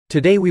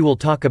Today we will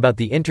talk about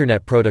the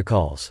Internet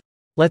protocols.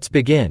 Let's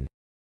begin.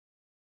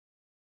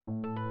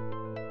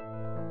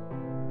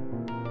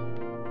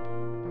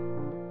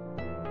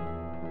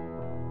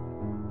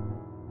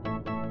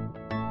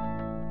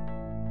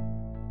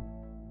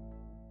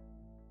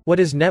 What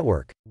is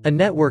network? A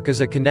network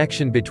is a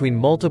connection between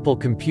multiple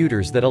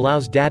computers that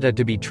allows data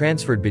to be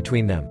transferred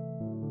between them.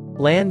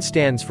 LAN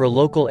stands for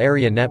Local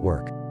Area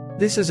Network.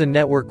 This is a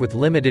network with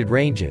limited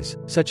ranges,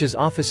 such as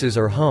offices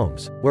or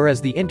homes,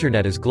 whereas the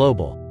Internet is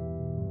global.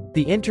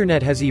 The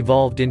Internet has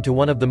evolved into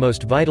one of the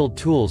most vital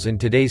tools in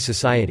today's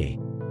society.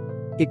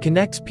 It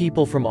connects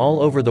people from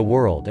all over the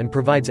world and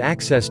provides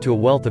access to a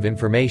wealth of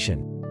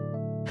information.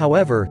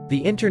 However, the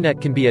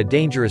Internet can be a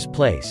dangerous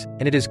place,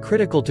 and it is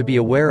critical to be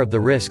aware of the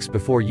risks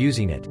before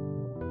using it.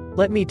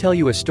 Let me tell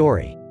you a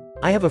story.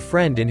 I have a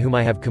friend in whom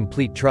I have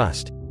complete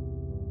trust.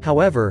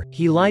 However,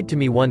 he lied to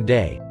me one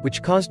day,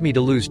 which caused me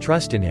to lose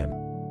trust in him.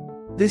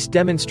 This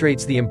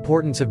demonstrates the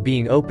importance of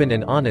being open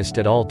and honest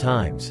at all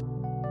times.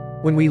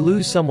 When we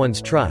lose someone's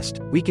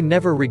trust, we can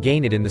never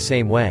regain it in the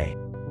same way.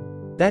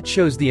 That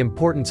shows the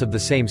importance of the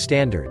same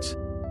standards.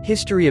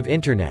 History of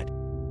Internet.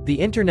 The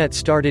Internet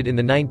started in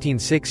the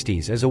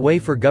 1960s as a way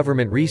for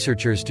government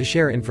researchers to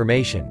share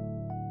information.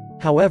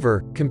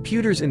 However,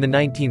 computers in the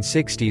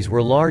 1960s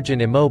were large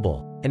and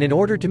immobile, and in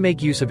order to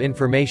make use of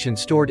information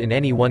stored in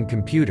any one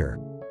computer,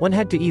 one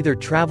had to either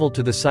travel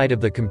to the site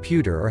of the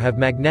computer or have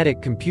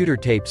magnetic computer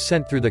tapes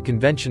sent through the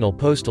conventional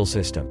postal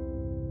system.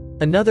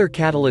 Another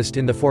catalyst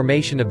in the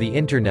formation of the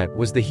Internet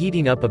was the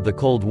heating up of the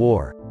Cold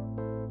War.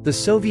 The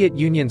Soviet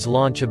Union's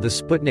launch of the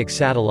Sputnik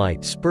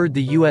satellite spurred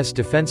the U.S.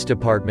 Defense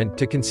Department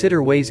to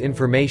consider ways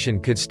information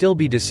could still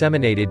be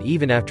disseminated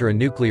even after a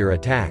nuclear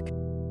attack.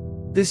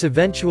 This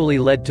eventually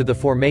led to the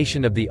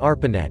formation of the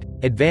ARPANET,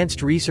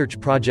 Advanced Research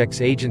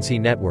Projects Agency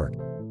Network,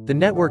 the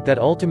network that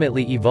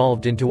ultimately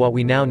evolved into what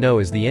we now know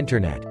as the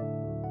Internet.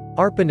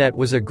 ARPANET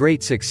was a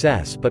great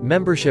success, but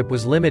membership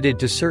was limited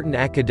to certain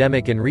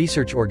academic and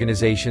research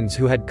organizations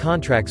who had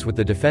contracts with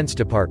the Defense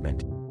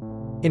Department.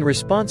 In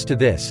response to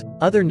this,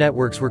 other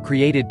networks were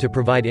created to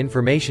provide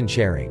information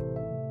sharing.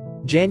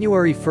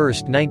 January 1,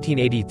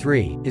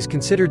 1983, is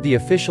considered the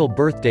official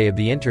birthday of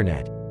the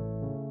Internet.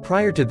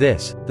 Prior to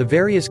this, the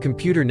various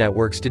computer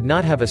networks did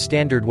not have a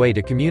standard way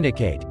to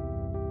communicate.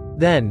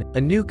 Then, a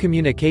new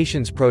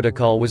communications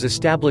protocol was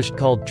established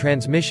called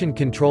Transmission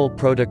Control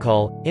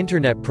Protocol,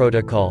 Internet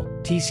Protocol,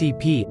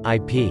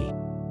 TCP/IP.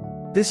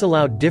 This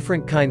allowed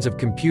different kinds of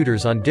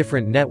computers on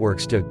different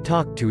networks to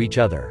talk to each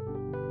other.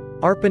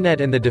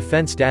 ARPANET and the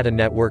Defense Data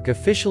Network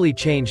officially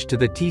changed to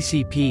the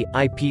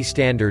TCP/IP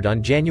standard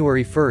on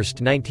January 1,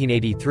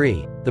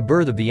 1983, the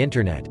birth of the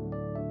Internet.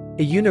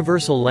 A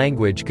universal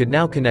language could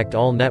now connect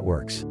all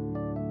networks.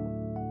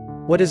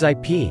 What is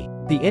IP?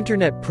 The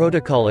Internet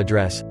Protocol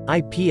Address,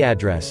 IP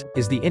address,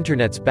 is the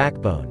Internet's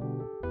backbone.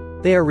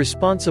 They are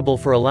responsible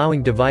for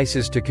allowing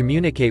devices to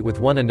communicate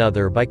with one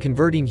another by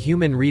converting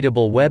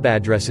human-readable web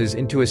addresses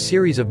into a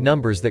series of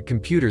numbers that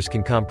computers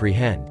can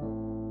comprehend.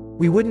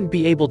 We wouldn't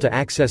be able to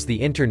access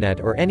the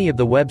Internet or any of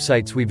the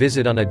websites we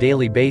visit on a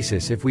daily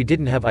basis if we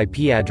didn't have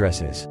IP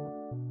addresses.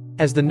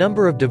 As the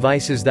number of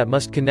devices that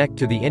must connect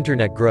to the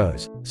Internet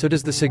grows, so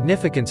does the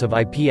significance of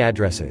IP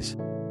addresses.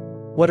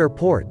 What are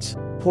ports?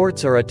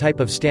 Ports are a type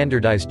of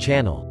standardized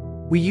channel.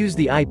 We use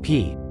the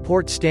IP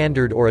port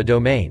standard or a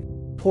domain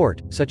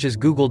port, such as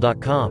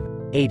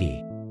google.com,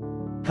 80.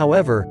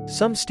 However,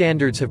 some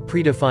standards have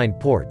predefined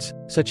ports,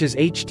 such as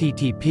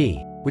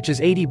HTTP, which is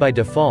 80 by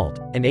default,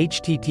 and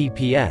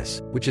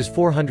HTTPS, which is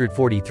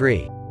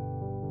 443.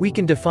 We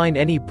can define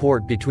any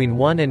port between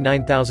 1 and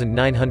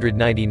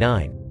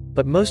 9999,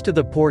 but most of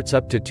the ports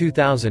up to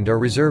 2000 are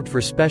reserved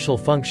for special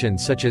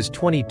functions such as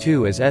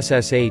 22 as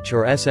SSH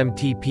or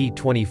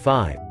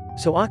SMTP25,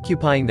 so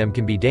occupying them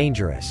can be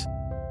dangerous.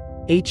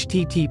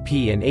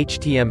 HTTP and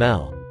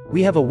HTML.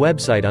 We have a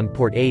website on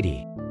port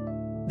 80.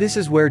 This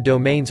is where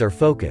domains are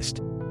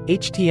focused.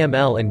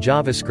 HTML and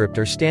JavaScript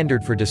are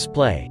standard for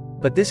display,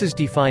 but this is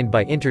defined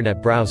by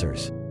Internet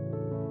browsers.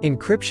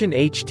 Encryption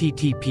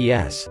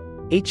HTTPS.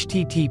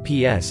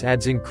 HTTPS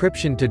adds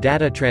encryption to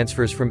data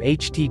transfers from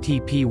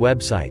HTTP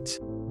websites.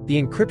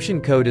 The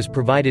encryption code is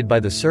provided by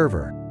the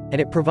server,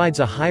 and it provides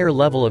a higher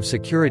level of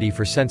security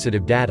for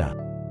sensitive data.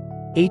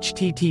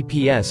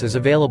 HTTPS is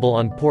available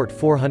on port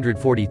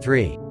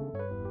 443.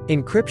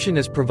 Encryption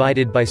is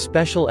provided by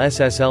special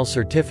SSL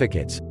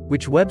certificates,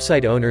 which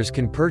website owners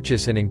can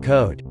purchase and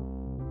encode.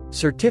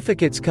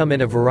 Certificates come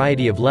in a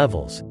variety of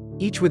levels,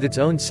 each with its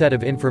own set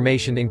of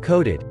information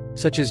encoded,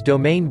 such as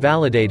domain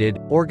validated,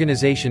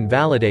 organization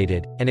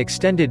validated, and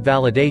extended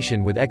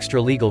validation with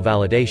extra-legal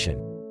validation.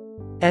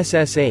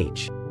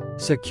 SSH.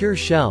 Secure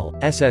Shell,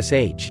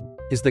 SSH,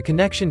 is the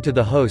connection to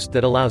the host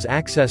that allows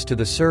access to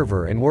the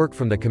server and work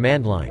from the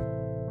command line.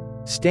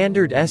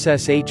 Standard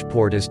SSH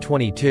port is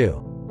 22.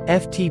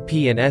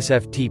 FTP and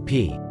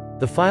SFTP,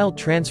 the File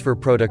Transfer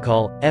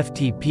Protocol,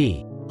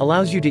 FTP,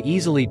 allows you to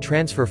easily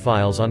transfer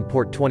files on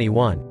port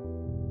 21.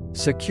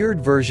 Secured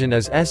version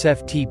is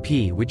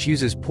SFTP, which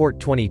uses port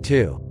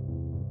 22.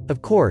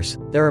 Of course,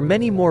 there are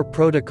many more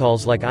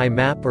protocols like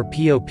IMAP or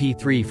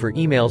POP3 for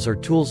emails or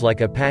tools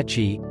like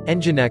Apache,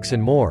 Nginx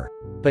and more.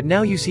 But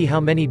now you see how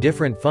many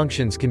different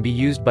functions can be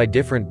used by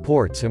different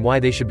ports and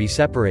why they should be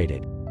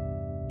separated.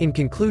 In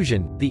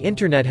conclusion, the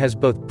internet has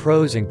both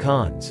pros and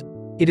cons.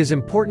 It is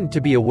important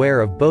to be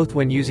aware of both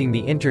when using the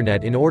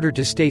internet in order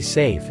to stay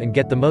safe and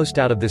get the most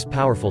out of this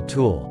powerful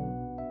tool.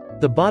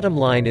 The bottom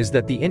line is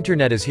that the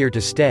internet is here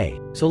to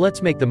stay, so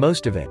let's make the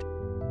most of it.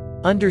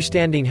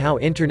 Understanding how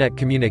internet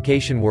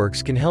communication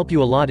works can help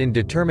you a lot in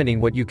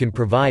determining what you can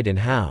provide and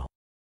how.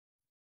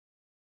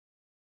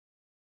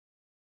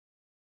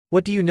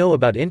 What do you know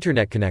about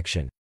internet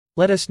connection?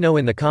 Let us know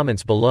in the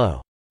comments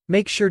below.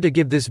 Make sure to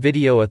give this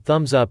video a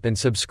thumbs up and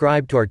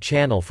subscribe to our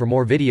channel for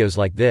more videos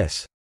like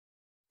this.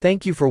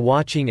 Thank you for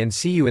watching and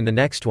see you in the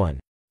next one.